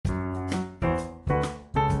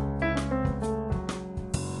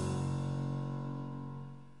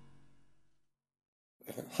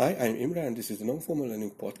Hi, I'm Imre, and this is the Non Formal Learning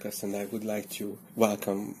Podcast, and I would like to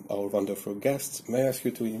welcome our wonderful guests. May I ask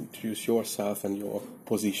you to introduce yourself and your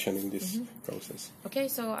position in this process? Okay,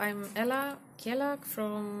 so I'm Elżbieta Kielak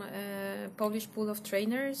from Polish Pool of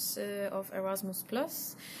Trainers of Erasmus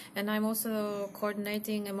Plus, and I'm also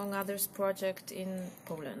coordinating, among others, project in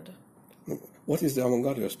Poland. What is the Among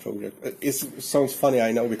Others project? It sounds funny,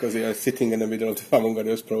 I know, because you are sitting in the middle of the Among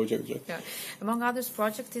Others project. Yeah, Among Others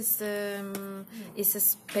project is a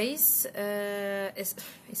space,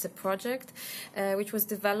 is a project which was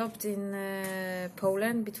developed in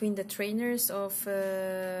Poland between the trainers of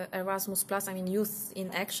Erasmus Plus, Youth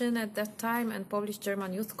in Action at that time, and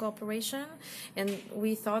Polish-German Youth Cooperation. And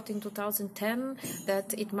we thought in 2010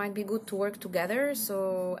 that it might be good to work together.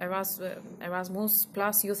 So Erasmus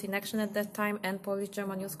Plus Youth in Action at that time and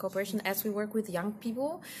Polish-German Youth Cooperation, as we work with young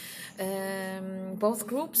people, both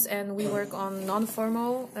groups, and we work on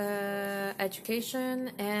non-formal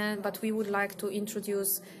education, but we would like to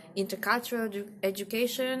introduce intercultural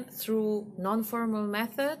education through non-formal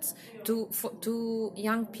methods to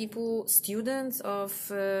young people, students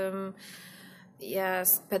of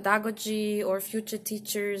pedagogy, or future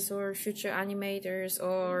teachers, or future animators,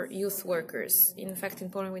 or youth workers. In fact, in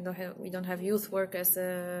Poland we don't have youth work as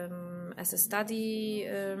a study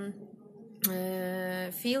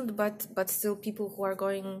field, but still people who are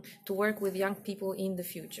going to work with young people in the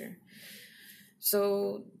future.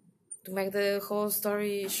 So, to make the whole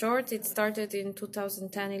story short, it started in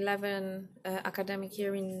 2010-11 academic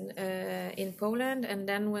year in Poland, and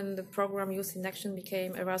then when the program Youth in Action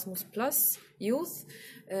became Erasmus Plus Youth,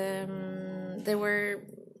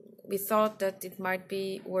 we thought that it might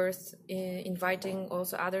be worth inviting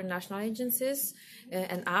also other national agencies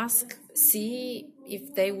and see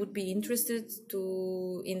if they would be interested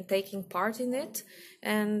in taking part in it.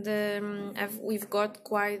 And we've got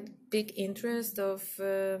quite big interest of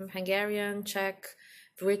Hungarian, Czech,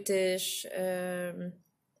 British,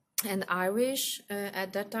 and Irish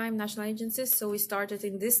at that time national agencies. So we started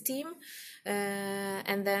in this team,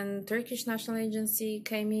 and then Turkish national agency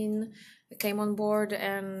came on board,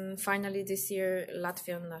 and finally this year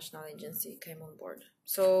Latvian national agency came on board.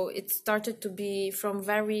 So it started to be from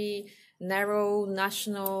very narrow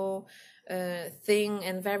national thing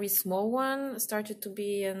and very small one, started to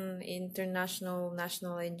be an international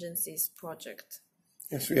national agencies project.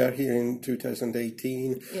 Yes, we are here in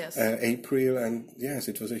 2018, yes. April, and yes,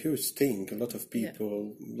 it was a huge thing. A lot of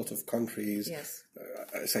people, a lot of countries, yes.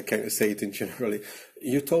 As I can say it in generally.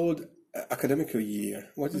 You told academic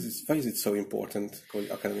year. Why is it so important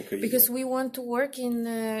called academic year? Because we want to work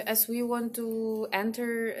as we want to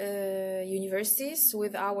enter universities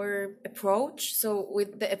with our approach. So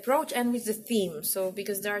with the approach and with the theme. So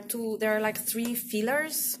because there are like three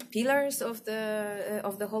pillars of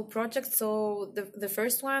the whole project. So the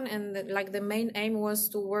first one and the main aim was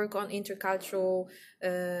to work on intercultural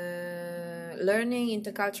learning,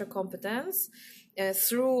 intercultural competence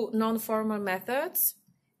through non-formal methods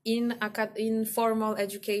in formal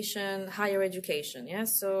education, higher education.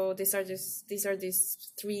 Yes, so these are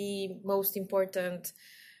these three most important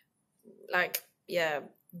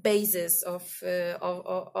bases of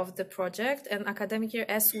the project. And academic year,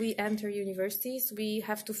 as we enter universities, we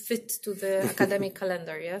have to fit to the academic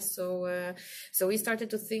calendar. Yes, so we started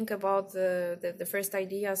to think about the first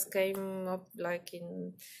ideas came up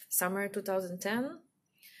in summer 2010.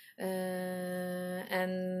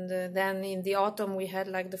 And then in the autumn we had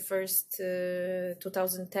the first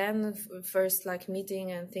 2010 first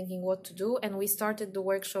meeting and thinking what to do, and we started the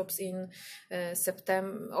workshops in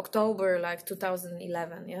October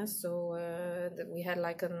 2011. Yes, so we had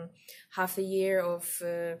half a year of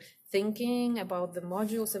thinking about the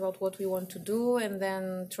modules, about what we want to do, and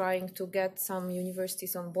then trying to get some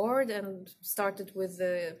universities on board, and started with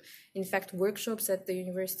in fact workshops at the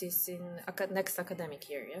universities in next academic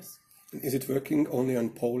year. Yes. Is it working only on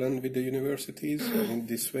Poland with the universities in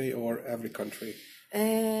this way, or every country?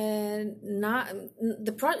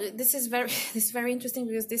 This is very interesting,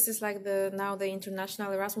 because this is now the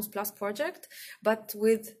international Erasmus Plus project, but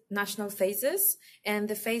with national phases, and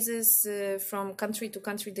the phases from country to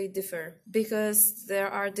country, they differ because there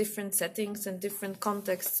are different settings and different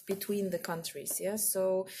contexts between the countries. Yes,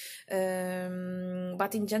 so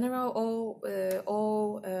but in general,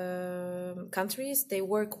 all countries, they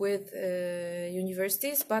work with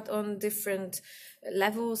universities, but on different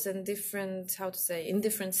levels and different, in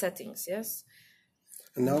different settings. Yes.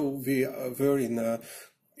 And now we were in a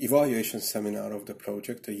evaluation seminar of the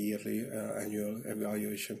project, a yearly annual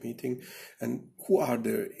evaluation meeting. And who are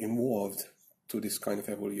there involved to this kind of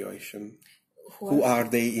evaluation? who are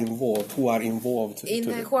they involved? Who are involved?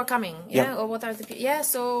 Who are coming? Yeah, or what are the people? Yeah,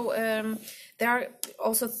 so there are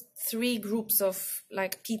also 3 groups of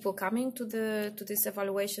like people coming to this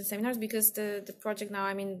evaluation seminars, because the project now,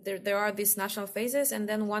 I mean, there are these national phases, and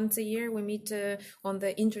then once a year we meet on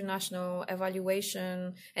the international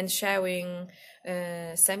evaluation and sharing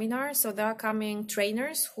seminar. So there are coming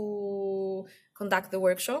trainers who conduct the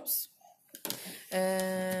workshops,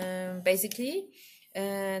 basically.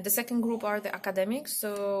 The second group are the academics.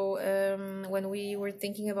 So when we were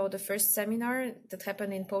thinking about the first seminar that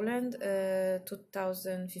happened in Poland,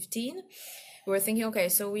 2015, we were thinking, okay,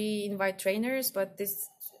 so we invite trainers, but this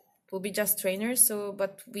will be just trainers. So,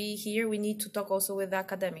 but we need to talk also with the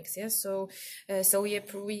academics. Yes. So,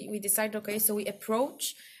 we decided, okay, so we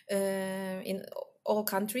approach in all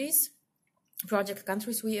countries, project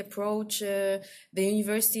countries, we approach the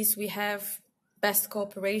universities we have best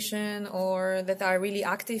cooperation or that are really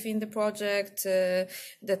active in the project,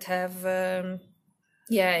 that have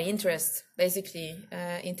interest basically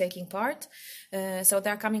in taking part. So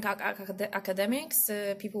there are coming academics,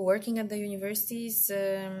 people working at the universities,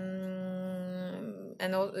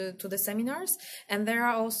 and to the seminars, and there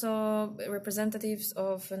are also representatives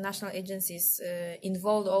of national agencies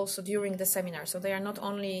involved also during the seminar. So they are not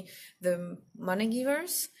only the money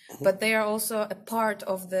givers, but they are also a part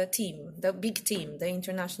of the team, the big team, the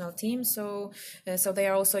international team. So they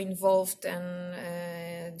are also involved and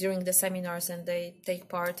during the seminars, and they take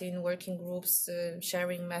part in working groups,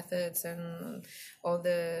 sharing methods, and all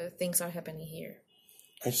the things are happening here.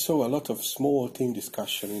 I saw a lot of small team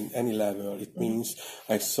discussion in any level. It means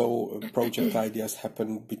I saw project ideas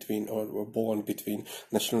happen between or were born between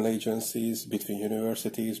national agencies, between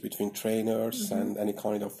universities, between trainers, and any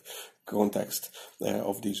kind of context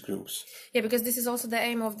of these groups. Yeah, because this is also the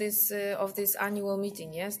aim of this annual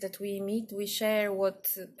meeting. Yes, that we meet, we share what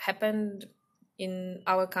happened in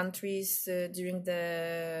our countries during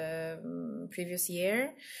the previous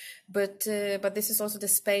year, but this is also the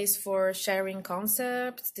space for sharing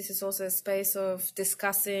concepts. This is also a space of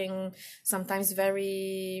discussing sometimes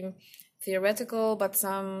very theoretical, but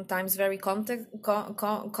sometimes very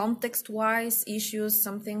context-wise issues.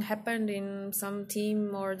 Something happened in some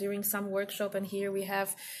team or during some workshop, and here we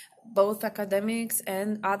have both academics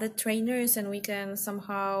and other trainers, and we can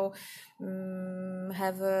somehow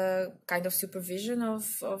have a kind of supervision of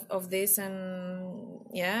this,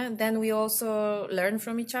 and then we also learn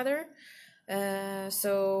from each other.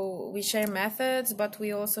 So we share methods, but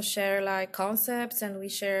we also share like concepts, and we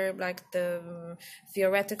share like the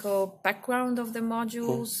theoretical background of the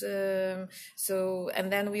modules. So,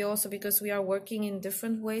 and then we also, because we are working in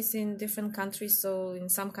different ways in different countries, so in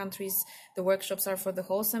some countries the workshops are for the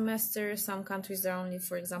whole semester, some countries are only,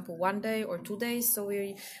 for example, 1 day or 2 days. So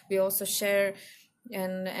we also share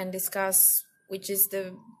and discuss which is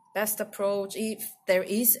the best approach, if there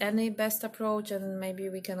is any best approach, and maybe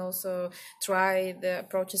we can also try the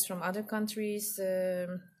approaches from other countries,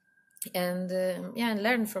 and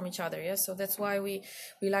learn from each other. Yeah, so that's why we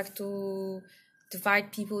like to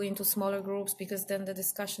divide people into smaller groups, because then the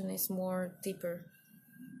discussion is more deeper.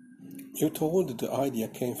 You told that the idea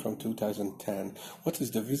came from 2010. What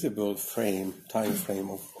is the visible time frame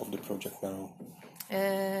of the project now?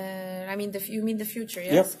 I mean, you mean the future,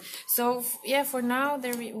 yes? Yep. So, for now,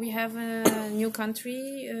 we have a new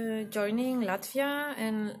country joining, Latvia,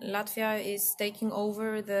 and Latvia is taking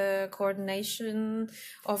over the coordination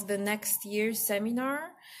of the next year's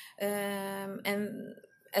seminar. And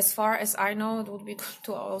as far as I know, it would be good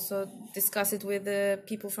to also discuss it with the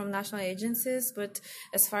people from national agencies, but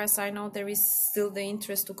as far as I know, there is still the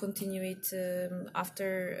interest to continue it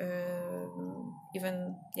after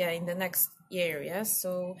even in the next year. Yes,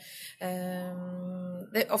 so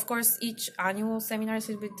of course each annual seminar is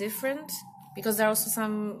a bit different, because there are also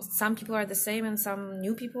some people are the same and some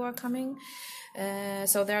new people are coming,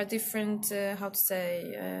 so there are different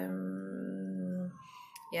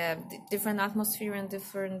different atmosphere and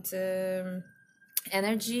different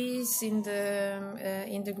energies in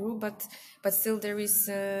the group, but still there is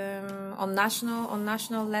on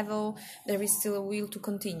national level there is still a will to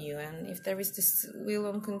continue, and if there is this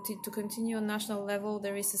will to continue on national level,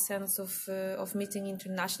 there is a sense of meeting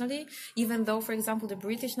internationally, even though, for example, the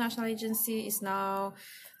British National Agency is now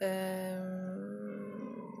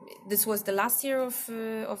this was the last year of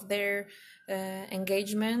their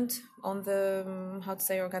engagement on the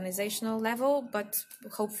organizational level, but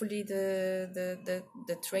hopefully the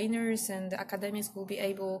trainers and the academics will be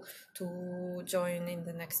able to join in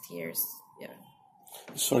the next years. Yeah.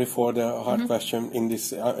 Sorry for the hard question in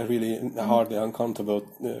this really hardly uncountable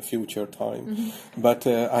future time. But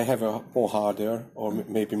I have a more harder or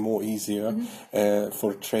maybe more easier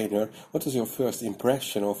for a trainer. What is your first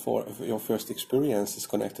impression or your first experiences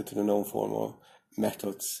connected to the non-formal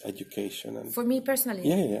methods, education? And For me personally?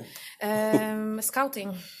 Yeah.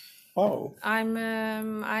 Scouting. Oh.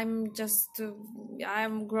 I'm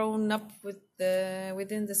grown up with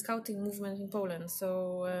within the scouting movement in Poland.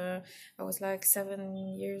 So I was like 7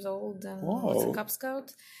 years old and was a Cub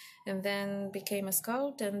Scout, and then became a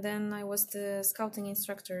scout, and then I was the scouting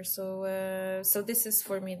instructor. So this is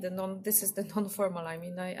for me the non-formal. I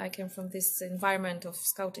mean, I came from this environment of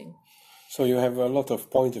scouting. So you have a lot of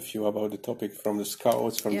point of view about the topic from the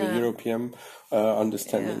scouts, from the European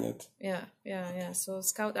understanding it. Yeah. So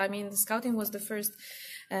the scouting was the first.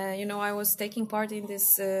 I was taking part in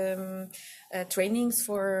this trainings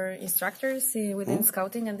for instructors within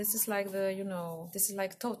scouting, and this is like this is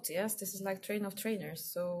like taught. Yes, this is like train of trainers.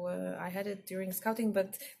 So I had it during scouting,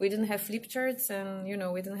 but we didn't have flip charts, and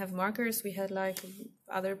we didn't have markers. We had like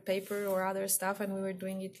other paper or other stuff, and we were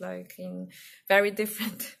doing it like in very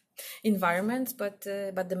different environment, but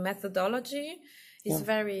the methodology is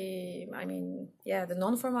very, the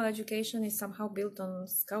non-formal education is somehow built on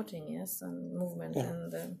scouting, yes, and movement.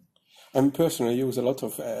 I personally use a lot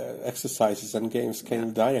of exercises and games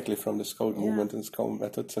came directly from the scout movement and scout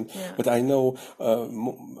methods, but I know a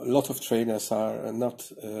lot of trainers are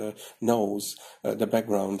not knows the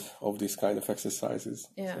background of these kind of exercises.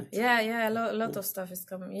 A lot of stuff is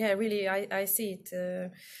coming. Yeah, really, I see it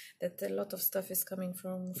that a lot of stuff is coming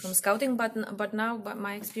from scouting. But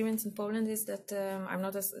my experience in Poland is that I'm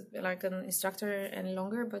not like an instructor any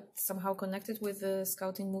longer, but somehow connected with the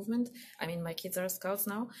scouting movement. I mean, my kids are scouts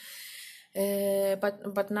now.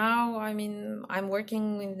 But now I'm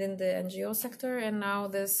working within the NGO sector, and now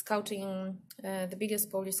the scouting, the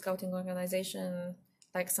biggest Polish scouting organization,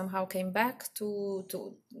 like somehow came back to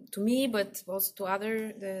me, but also to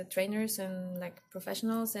other trainers and like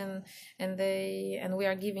professionals, and we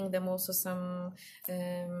are giving them also some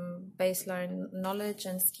baseline knowledge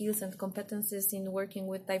and skills and competences in working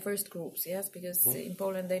with diverse groups. Yes, because in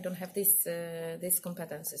Poland they don't have these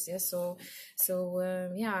competences. Yes, so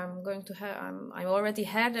I'm going to have I already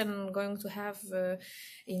had and going to have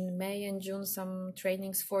in May and June some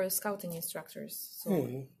trainings for scouting instructors.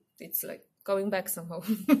 So it's like going back somehow.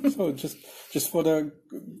 So just for the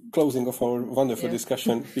closing of our wonderful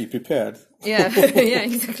discussion, be prepared. Yeah,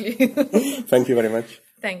 exactly. Thank you very much.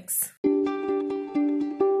 Thanks.